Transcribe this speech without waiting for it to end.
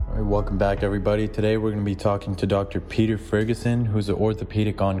Hey, welcome back, everybody. Today we're going to be talking to Dr. Peter Ferguson, who's an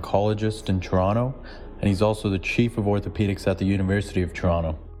orthopedic oncologist in Toronto, and he's also the chief of orthopedics at the University of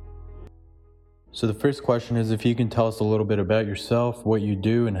Toronto. So the first question is if you can tell us a little bit about yourself, what you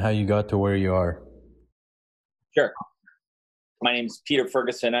do, and how you got to where you are. Sure. My name is Peter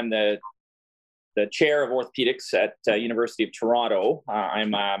Ferguson. I'm the chair of orthopedics at University of Toronto.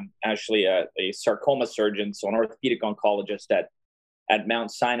 I'm actually a sarcoma surgeon, so an orthopedic oncologist at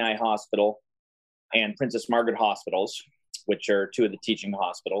Mount Sinai Hospital and Princess Margaret Hospitals, which are two of the teaching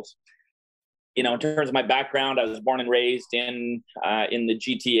hospitals. You know, in terms of my background, I was born and raised in the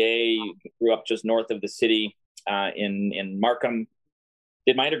GTA, grew up just north of the city in Markham.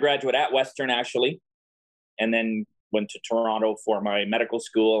 Did my undergraduate at Western, actually, and then went to Toronto for my medical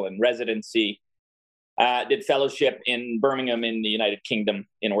school and residency. Did fellowship in Birmingham in the United Kingdom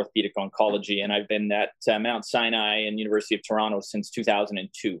in orthopedic oncology, and I've been at Mount Sinai and University of Toronto since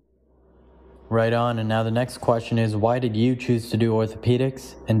 2002. Right on. And now the next question is, why did you choose to do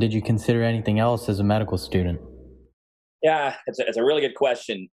orthopedics, and did you consider anything else as a medical student? Yeah, it's a really good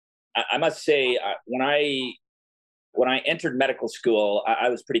question. I must say, when I entered medical school, I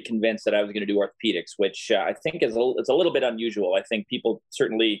was pretty convinced that I was going to do orthopedics, which I think it's a little bit unusual. I think people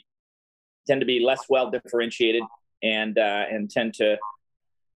certainly tend to be less well differentiated and tend to,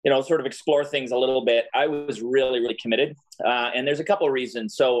 sort of explore things a little bit. I was really committed, and there's a couple of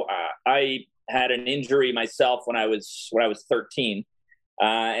reasons. So I had an injury myself when I was 13,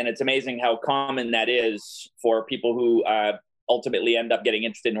 and it's amazing how common that is for people who ultimately end up getting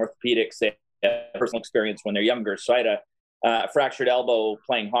interested in orthopedics. They have personal experience when they're younger. So I had a fractured elbow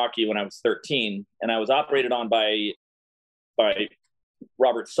playing hockey when I was 13, and I was operated on by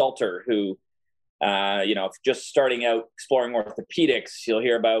Robert Salter, who, just starting out exploring orthopedics, you'll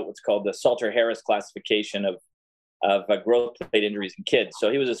hear about what's called the Salter-Harris classification of growth plate injuries in kids.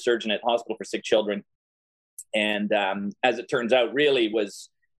 So he was a surgeon at Hospital for Sick Children, and as it turns out, really was,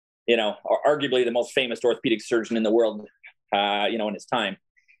 arguably the most famous orthopedic surgeon in the world, in his time.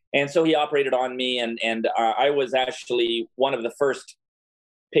 And so he operated on me, and I was actually one of the first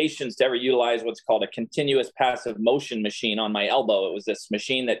patients to ever utilize what's called a continuous passive motion machine on my elbow. It was this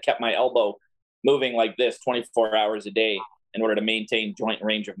machine that kept my elbow moving like this 24 hours a day in order to maintain joint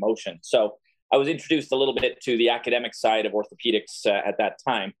range of motion. So I was introduced a little bit to the academic side of orthopedics at that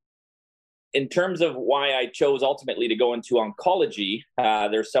time. In terms of why I chose ultimately to go into oncology,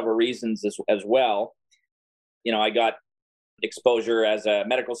 there are several reasons as well. I got exposure as a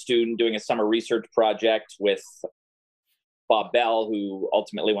medical student doing a summer research project with Bob Bell, who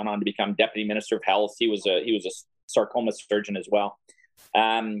ultimately went on to become Deputy Minister of Health. He was a sarcoma surgeon as well.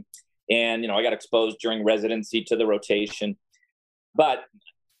 And I got exposed during residency to the rotation. But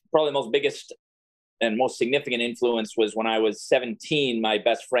probably the most biggest and most significant influence was when I was 17, my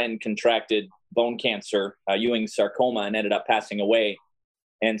best friend contracted bone cancer, Ewing sarcoma, and ended up passing away.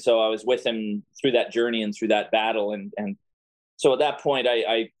 And so I was with him through that journey and through that battle. And so at that point,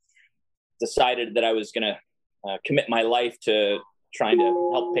 I decided that I was going to commit my life to trying to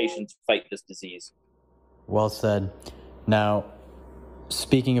help patients fight this disease. Well said. Now,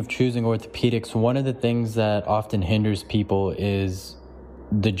 speaking of choosing orthopedics, one of the things that often hinders people is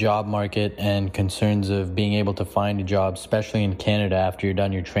the job market and concerns of being able to find a job, especially in Canada after you're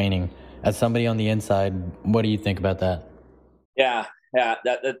done your training. As somebody on the inside, what do you think about that? Yeah,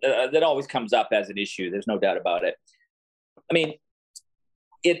 that always comes up as an issue. There's no doubt about it. I mean,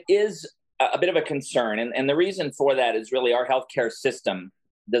 it is a bit of a concern. And the reason for that is really our healthcare system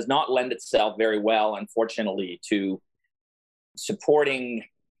does not lend itself very well, unfortunately, to supporting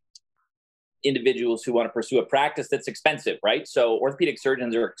individuals who want to pursue a practice that's expensive, right? So orthopedic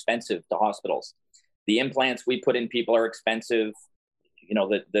surgeons are expensive to hospitals. The implants we put in people are expensive.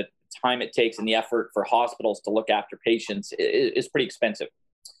 The time it takes and the effort for hospitals to look after patients is pretty expensive.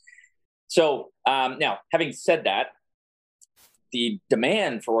 So now, having said that, the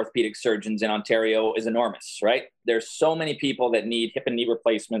demand for orthopedic surgeons in Ontario is enormous, right? There's so many people that need hip and knee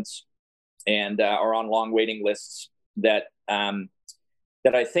replacements and are on long waiting lists that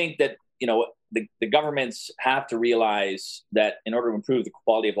I think that, the governments have to realize that in order to improve the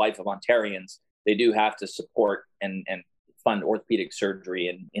quality of life of Ontarians, they do have to support and fund orthopedic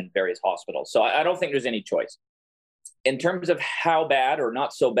surgery in various hospitals. So I don't think there's any choice. In terms of how bad or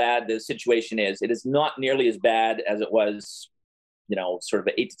not so bad the situation is, it is not nearly as bad as it was sort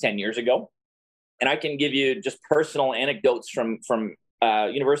of 8 to 10 years ago. And I can give you just personal anecdotes from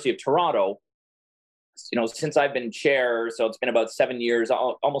University of Toronto. Since I've been chair, so it's been about 7 years,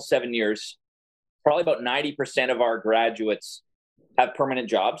 almost 7 years, probably about 90% of our graduates have permanent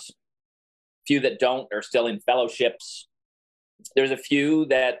jobs. Few that don't are still in fellowships, There's a few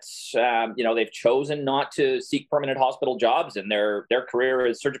that, they've chosen not to seek permanent hospital jobs, and their career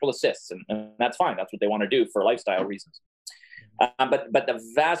is surgical assists, and that's fine. That's what they want to do for lifestyle reasons. But the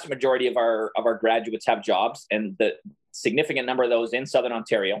vast majority of our graduates have jobs, and the significant number of those in Southern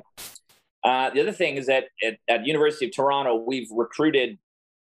Ontario. The other thing is that at University of Toronto, we've recruited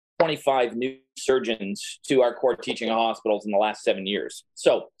 25 new surgeons to our core teaching hospitals in the last 7 years.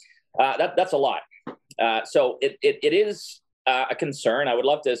 So that's a lot. So it is a concern. I would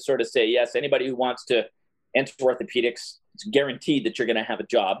love to sort of say, yes, anybody who wants to enter orthopedics, it's guaranteed that you're going to have a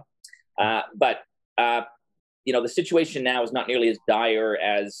job. But the situation now is not nearly as dire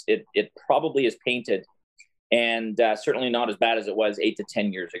as it probably is painted, and certainly not as bad as it was 8 to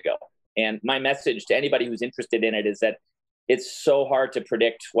 10 years ago. And my message to anybody who's interested in it is that it's so hard to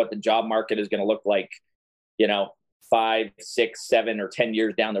predict what the job market is going to look like, 5, 6, 7, or 10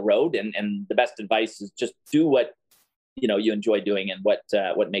 years down the road. And the best advice is just do what, you enjoy doing and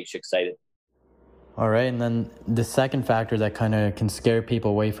what makes you excited. All right. And then the second factor that kind of can scare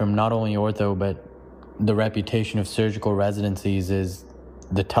people away from not only ortho, but the reputation of surgical residencies is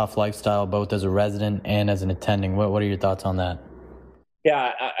the tough lifestyle, both as a resident and as an attending. What are your thoughts on that?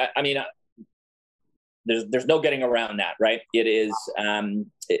 Yeah, I mean, there's no getting around that, right? It is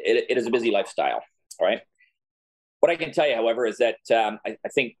it is a busy lifestyle, right? What I can tell you, however, is that I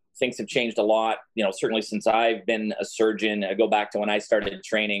think things have changed a lot. Certainly since I've been a surgeon. I go back to when I started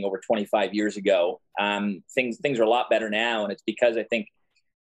training over 25 years ago. Things are a lot better now, and it's because I think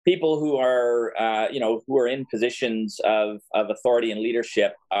people who are who are in positions of authority and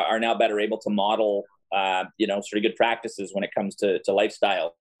leadership are now better able to model sort of good practices when it comes to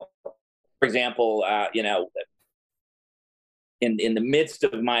lifestyle. For example, in the midst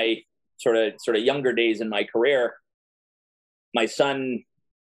of my sort of younger days in my career, my son,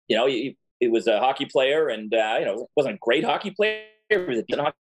 he was a hockey player, and wasn't a great hockey player. He was a good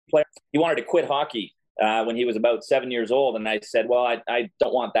hockey player. He wanted to quit hockey when he was about 7 years old, and I said, "Well, I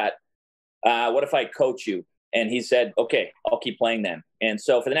don't want that. What if I coach you?" And he said, "Okay, I'll keep playing then." And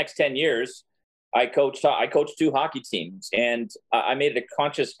so for the next 10 years, I coached 2 hockey teams, and I made it a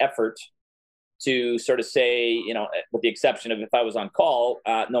conscious effort to sort of say, with the exception of if I was on call,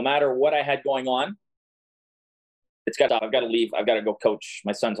 no matter what I had going on, I've got to leave. I've got to go coach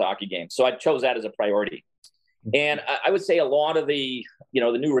my son's hockey game. So I chose that as a priority. And I would say a lot of the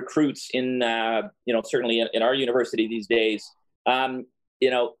new recruits in, certainly in our university these days, they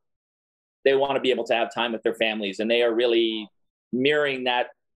want to be able to have time with their families, and they are really mirroring that,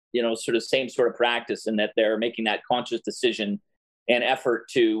 sort of same sort of practice, in that they're making that conscious decision and effort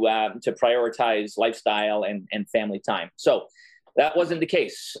to prioritize lifestyle and family time. So that wasn't the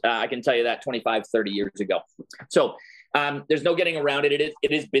case. I can tell you that 25, 30 years ago. So there's no getting around it.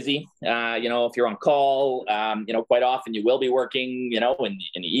 It is busy. If you're on call, quite often you will be working, in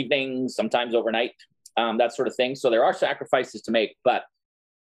the evenings, sometimes overnight, that sort of thing. So there are sacrifices to make, but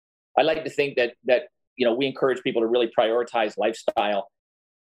I like to think that we encourage people to really prioritize lifestyle.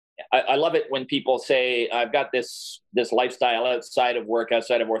 I love it when people say, "I've got this lifestyle outside of work,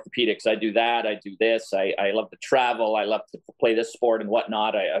 outside of orthopedics. I do that. I do this. I love to travel. I love to play this sport and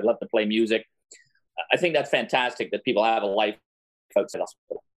whatnot. I love to play music." I think that's fantastic that people have a life outside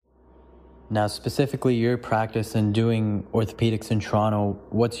hospital. Now, specifically your practice and doing orthopedics in Toronto,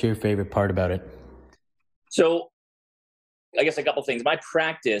 what's your favorite part about it? So I guess a couple things. My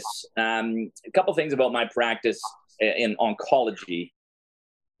practice, a couple things about my practice in oncology.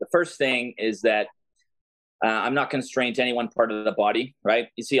 The first thing is that I'm not constrained to any one part of the body, right?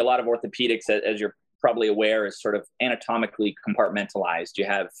 You see a lot of orthopedics, as you're probably aware, is sort of anatomically compartmentalized. You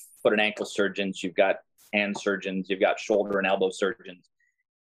have foot and ankle surgeons, you've got hand surgeons, you've got shoulder and elbow surgeons.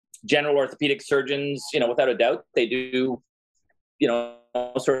 General orthopedic surgeons, without a doubt, they do,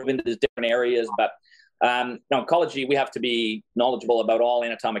 sort of into these different areas. But in oncology, we have to be knowledgeable about all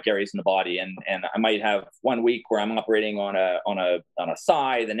anatomic areas in the body. And I might have 1 week where I'm operating on a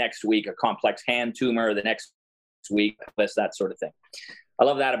thigh, the next week a complex hand tumor, the next week that sort of thing. I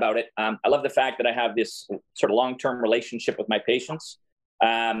love that about it. I love the fact that I have this sort of long-term relationship with my patients.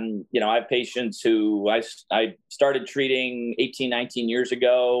 I have patients who I started treating 18, 19 years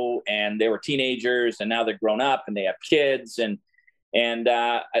ago, and they were teenagers, and now they're grown up and they have kids. And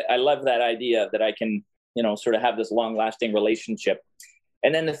I love that idea that I can, sort of have this long-lasting relationship.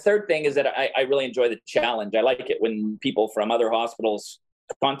 And then the third thing is that I really enjoy the challenge. I like it when people from other hospitals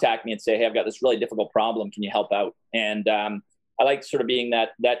contact me and say, "Hey, I've got this really difficult problem. Can you help out?" And I like sort of being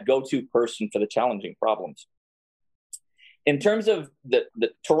that go-to person for the challenging problems. In terms of the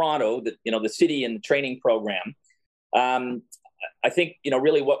Toronto, the city and the training program, I think,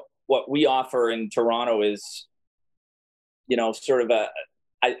 really what we offer in Toronto is, sort of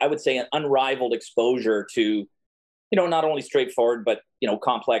I would say an unrivaled exposure to, not only straightforward, but,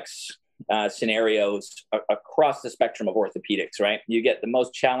 complex scenarios across the spectrum of orthopedics, right? You get the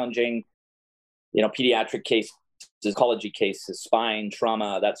most challenging, pediatric cases, oncology cases, spine,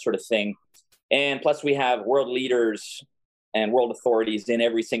 trauma, that sort of thing. And plus we have world leaders and world authorities in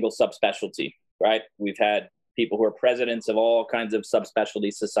every single subspecialty, right? We've had people who are presidents of all kinds of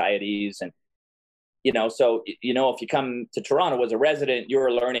subspecialty societies. And, so, if you come to Toronto as a resident,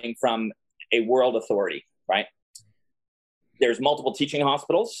 you're learning from a world authority, right? There's multiple teaching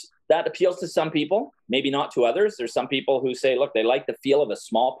hospitals. That appeals to some people, maybe not to others. There's some people who say, look, they like the feel of a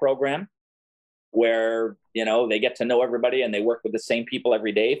small program where, they get to know everybody and they work with the same people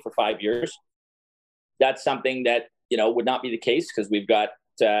every day for 5 years. That's something that, would not be the case because we've got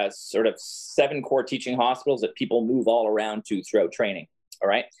sort of 7 core teaching hospitals that people move all around to throughout training. All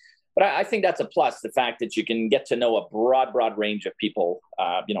right. But I think that's a plus, the fact that you can get to know a broad range of people,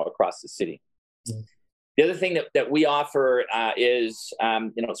 across the city. Mm-hmm. The other thing that we offer is,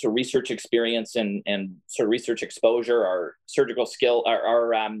 sort of research experience and sort of research exposure, our surgical skill,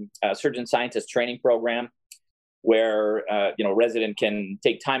 our surgeon scientist training program, where, resident can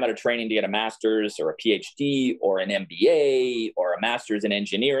take time out of training to get a master's or a PhD or an MBA or a master's in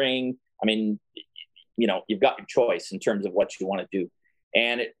engineering. I mean, you've got your choice in terms of what you want to do.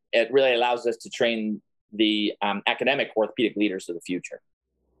 And it really allows us to train the academic orthopedic leaders of the future.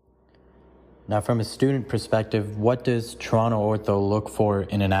 Now, from a student perspective, what does Toronto Ortho look for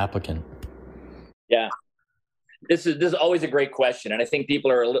in an applicant? Yeah, this is always a great question. And I think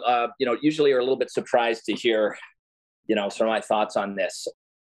people are, usually are a little bit surprised to hear, some of my thoughts on this.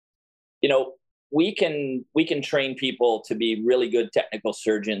 We can train people to be really good technical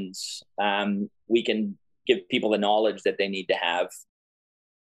surgeons. We can give people the knowledge that they need to have.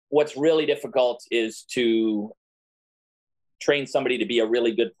 What's really difficult is to train somebody to be a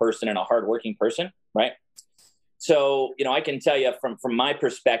really good person and a hardworking person, right? So, I can tell you from my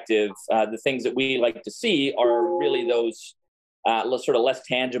perspective, the things that we like to see are really those sort of less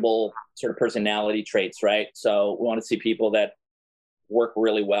tangible sort of personality traits, right? So we want to see people that work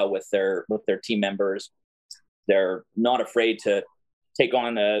really well with their team members. They're not afraid to take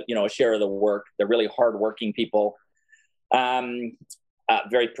on a share of the work. They're really hardworking people.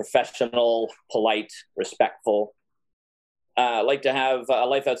 Very professional, polite, respectful. Like to have a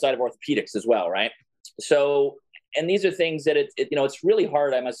life outside of orthopedics as well, right? So, and these are things that it's really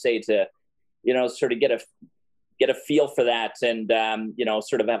hard, I must say, to sort of get a feel for that and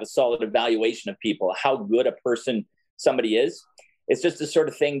sort of have a solid evaluation of people, how good a person somebody is. It's just the sort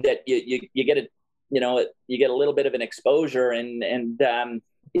of thing that you get you get a little bit of an exposure and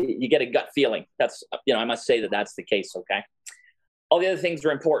you get a gut feeling. That's I must say that that's the case. Okay. All the other things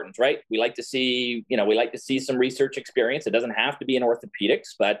are important, right? We like to see, some research experience. It doesn't have to be in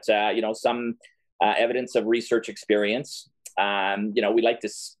orthopedics, but, some evidence of research experience. We like to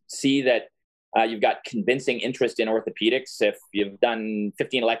see that you've got convincing interest in orthopedics. If you've done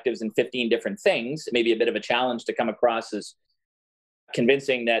 15 electives and 15 different things, it may be a bit of a challenge to come across as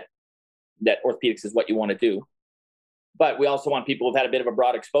convincing that orthopedics is what you want to do. But we also want people who've had a bit of a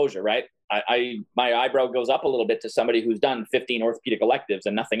broad exposure, right? My eyebrow goes up a little bit to somebody who's done 15 orthopedic electives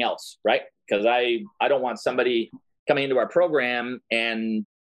and nothing else, right? Because I don't want somebody coming into our program and,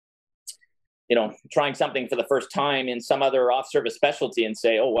 trying something for the first time in some other off-service specialty and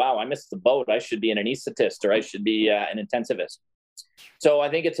say, oh, wow, I missed the boat. I should be an anesthetist or I should be an intensivist. So I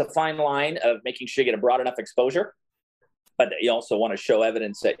think it's a fine line of making sure you get a broad enough exposure, but you also want to show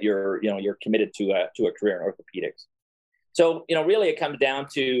evidence that you're committed to a career in orthopedics. So, really it comes down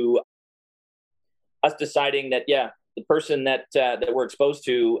to us deciding that, the person that we're exposed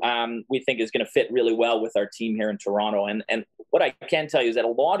to, we think is going to fit really well with our team here in Toronto. And what I can tell you is that a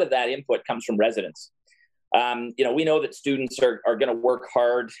lot of that input comes from residents. We know that students are going to work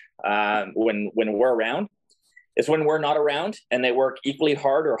hard when we're around. It's when we're not around and they work equally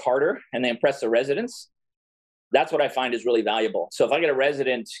hard or harder and they impress the residents. That's what I find is really valuable. So if I get a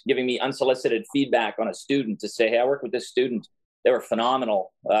resident giving me unsolicited feedback on a student to say, hey, I work with this student, they were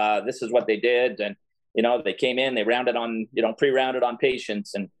phenomenal. This is what they did. And, they came in, they rounded on, pre-rounded on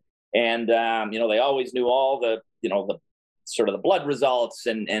patients and they always knew all the sort of the blood results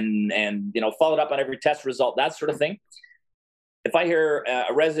and followed up on every test result, that sort of thing. If I hear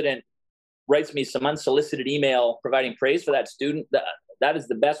a resident writes me some unsolicited email providing praise for that student, that is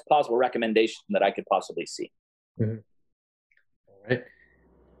the best possible recommendation that I could possibly see. Mm-hmm. All right.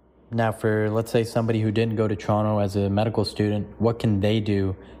 Now, for, let's say, somebody who didn't go to Toronto as a medical student, what can they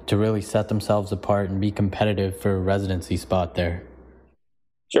do to really set themselves apart and be competitive for a residency spot there?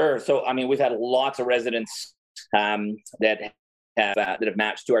 Sure. So, we've had lots of residents that have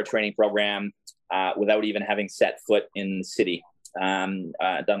matched to our training program without even having set foot in the city, done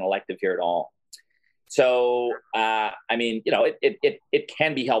elective here at all. So, I mean, you know, it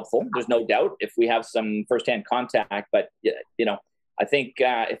can be helpful. There's no doubt if we have some firsthand contact, but, you know, I think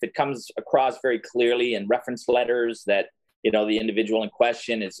if it comes across very clearly in reference letters that, you know, the individual in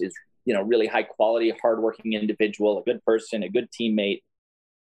question is, you know, really high quality, hardworking individual, a good person, a good teammate,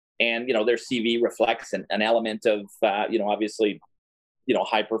 and, you know, their CV reflects an element of, you know, obviously, you know,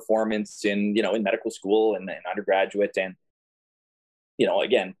 high performance in, you know, in medical school and undergraduate, and, you know,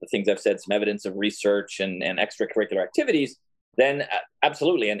 again, the things I've said, some evidence of research and extracurricular activities, then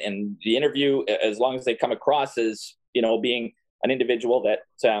absolutely. And the interview, as long as they come across as, you know, being an individual that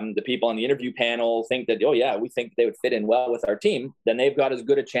the people on the interview panel think that, oh yeah, we think they would fit in well with our team, then they've got as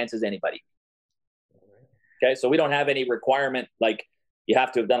good a chance as anybody. Okay. So we don't have any requirement like you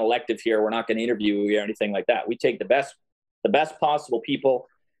have to have done elective here. We're not going to interview you or anything like that. We take the best possible people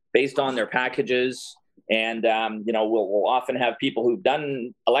based on their packages. And, you know, we'll often have people who've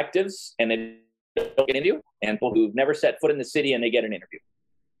done electives and they don't get an interview, and people who've never set foot in the city and they get an interview.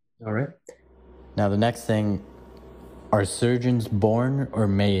 All right. Now, the next thing, are surgeons born or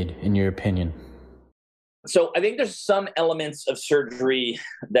made, in your opinion? So I think there's some elements of surgery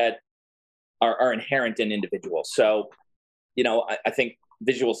that are inherent in individuals. So, you know, I think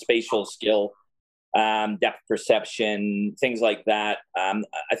visual spatial skill, depth perception, things like that.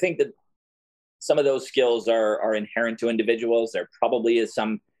 I think that some of those skills are inherent to individuals. There probably is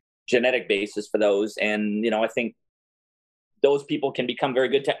some genetic basis for those. And, you know, I think those people can become very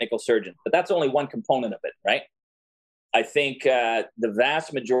good technical surgeons, but that's only one component of it, right? I think the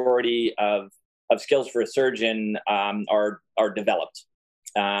vast majority of skills for a surgeon are developed.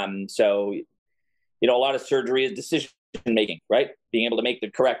 So, you know, a lot of surgery is decision making, right? Being able to make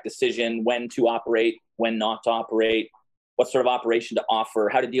the correct decision when to operate, when not to operate, what sort of operation to offer,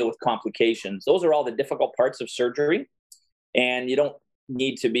 how to deal with complications. Those are all the difficult parts of surgery. And you don't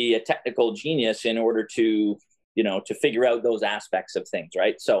need to be a technical genius in order to, you know, to figure out those aspects of things,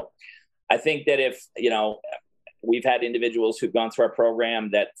 right? So I think that if, you know, we've had individuals who've gone through our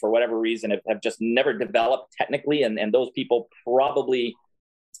program that for whatever reason have just never developed technically. And those people probably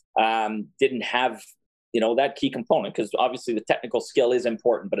didn't have, you know, that key component, because obviously the technical skill is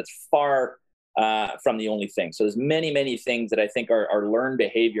important, but it's far from the only thing. So there's many things that I think are learned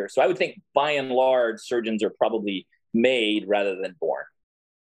behavior. So I would think by and large, surgeons are probably made rather than born.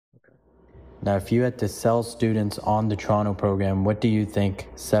 Now, if you had to sell students on the Toronto program, what do you think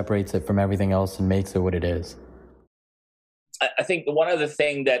separates it from everything else and makes it what it is? I think the one other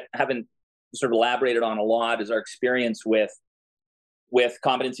thing that I haven't sort of elaborated on a lot is our experience with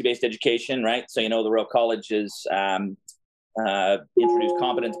competency-based education, right? So, you know, the Royal College has introduced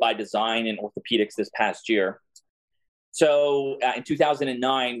competence by design in orthopedics this past year. So in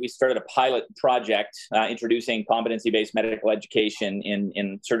 2009, we started a pilot project introducing competency-based medical education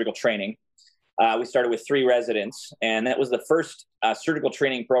in surgical training. We started with 3 residents, and that was the first surgical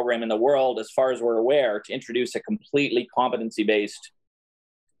training program in the world, as far as we're aware, to introduce a completely competency-based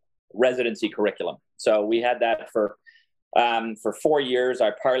residency curriculum. So we had that for 4 years.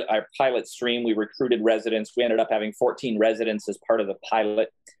 Our pilot stream, we recruited residents. We ended up having 14 residents as part of the pilot.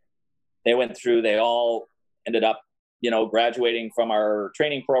 They went through, they all ended up, you know, graduating from our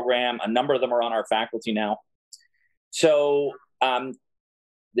training program. A number of them are on our faculty now. So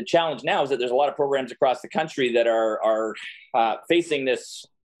the challenge now is that there's a lot of programs across the country that are facing this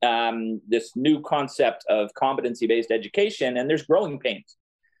new concept of competency-based education, and there's growing pains.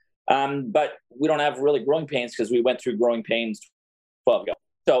 But we don't have really growing pains because we went through growing pains 12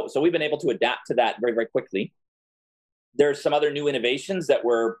 ago. So we've been able to adapt to that very quickly. There's some other new innovations that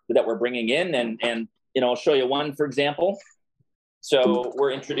we're bringing in, and you know, I'll show you one, for example. So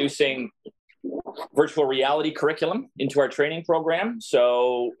we're introducing virtual reality curriculum into our training program.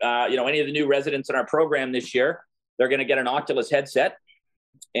 So, you know, any of the new residents in our program this year, they're going to get an Oculus headset,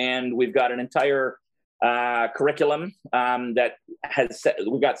 and we've got an entire curriculum that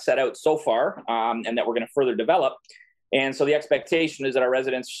we've got set out so far, and that we're going to further develop. And so the expectation is that our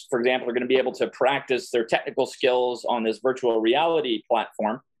residents, for example, are going to be able to practice their technical skills on this virtual reality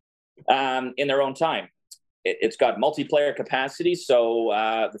platform in their own time. It's got multiplayer capacity, so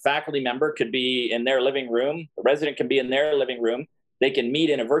the faculty member could be in their living room, the resident can be in their living room, they can meet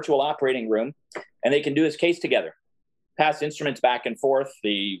in a virtual operating room, and they can do this case together, pass instruments back and forth.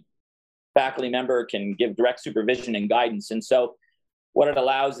 The faculty member can give direct supervision and guidance. And so what it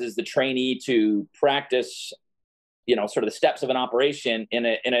allows is the trainee to practice, you know, sort of the steps of an operation in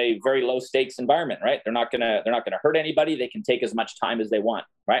a very low stakes environment, right? They're not gonna hurt anybody. They can take as much time as they want,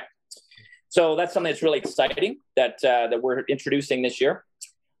 right? So that's something that's really exciting that we're introducing this year.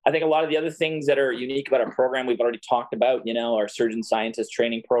 I think a lot of the other things that are unique about our program, we've already talked about, our surgeon scientist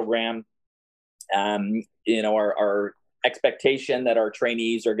training program, our expectation that our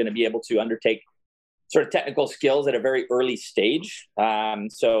trainees are going to be able to undertake sort of technical skills at a very early stage.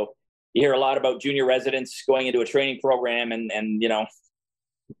 So you hear a lot about junior residents going into a training program and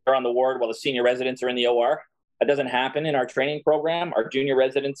they're on the ward while the senior residents are in the OR. That doesn't happen in our training program. Our junior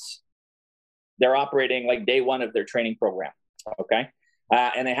residents, they're operating like day one of their training program. Okay.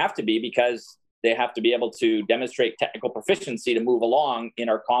 And they have to be, because they have to be able to demonstrate technical proficiency to move along in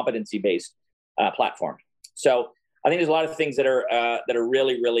our competency-based platform. So I think there's a lot of things that are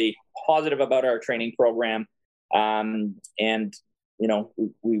really, really positive about our training program.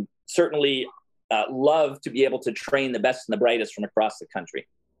 We certainly love to be able to train the best and the brightest from across the country.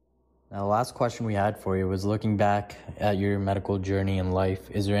 Now, the last question we had for you was, looking back at your medical journey in life,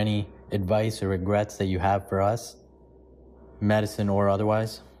 is there any advice or regrets that you have for us, medicine or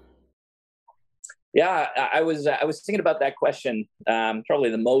otherwise? Yeah, I was thinking about that question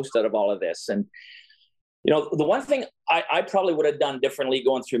probably the most out of all of this. And, the one thing I probably would have done differently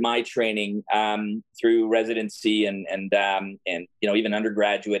going through my training through residency and even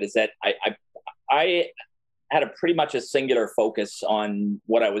undergraduate is that I had a pretty much a singular focus on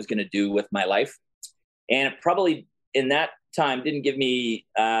what I was going to do with my life. And it probably in that time didn't give me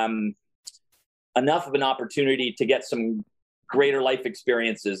enough of an opportunity to get some greater life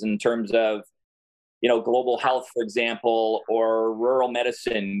experiences in terms of, global health, for example, or rural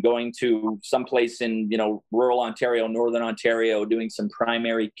medicine, going to someplace in, rural Ontario, Northern Ontario, doing some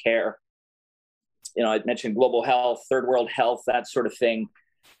primary care. I mentioned global health, third world health, that sort of thing.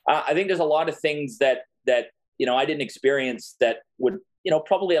 I think there's a lot of things that I didn't experience that would,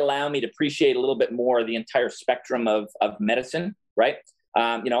 probably allow me to appreciate a little bit more the entire spectrum of medicine, right?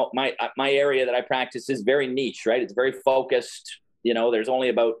 My area that I practice is very niche, right? It's very focused. There's only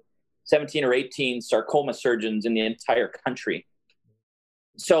about 17 or 18 sarcoma surgeons in the entire country.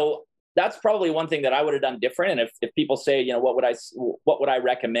 So that's probably one thing that I would have done different. And if people say, what would I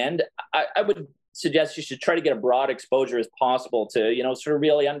recommend? I would suggest you should try to get a broad exposure as possible to, sort of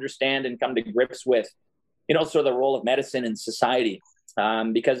really understand and come to grips with, sort of the role of medicine in society.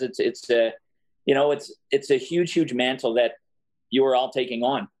 Because it's a huge mantle that you are all taking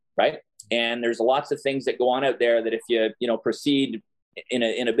on, right? And there's lots of things that go on out there that if you, proceed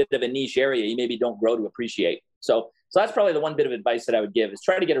in a bit of a niche area, you maybe don't grow to appreciate. So that's probably the one bit of advice that I would give, is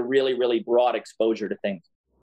try to get a really, really broad exposure to things.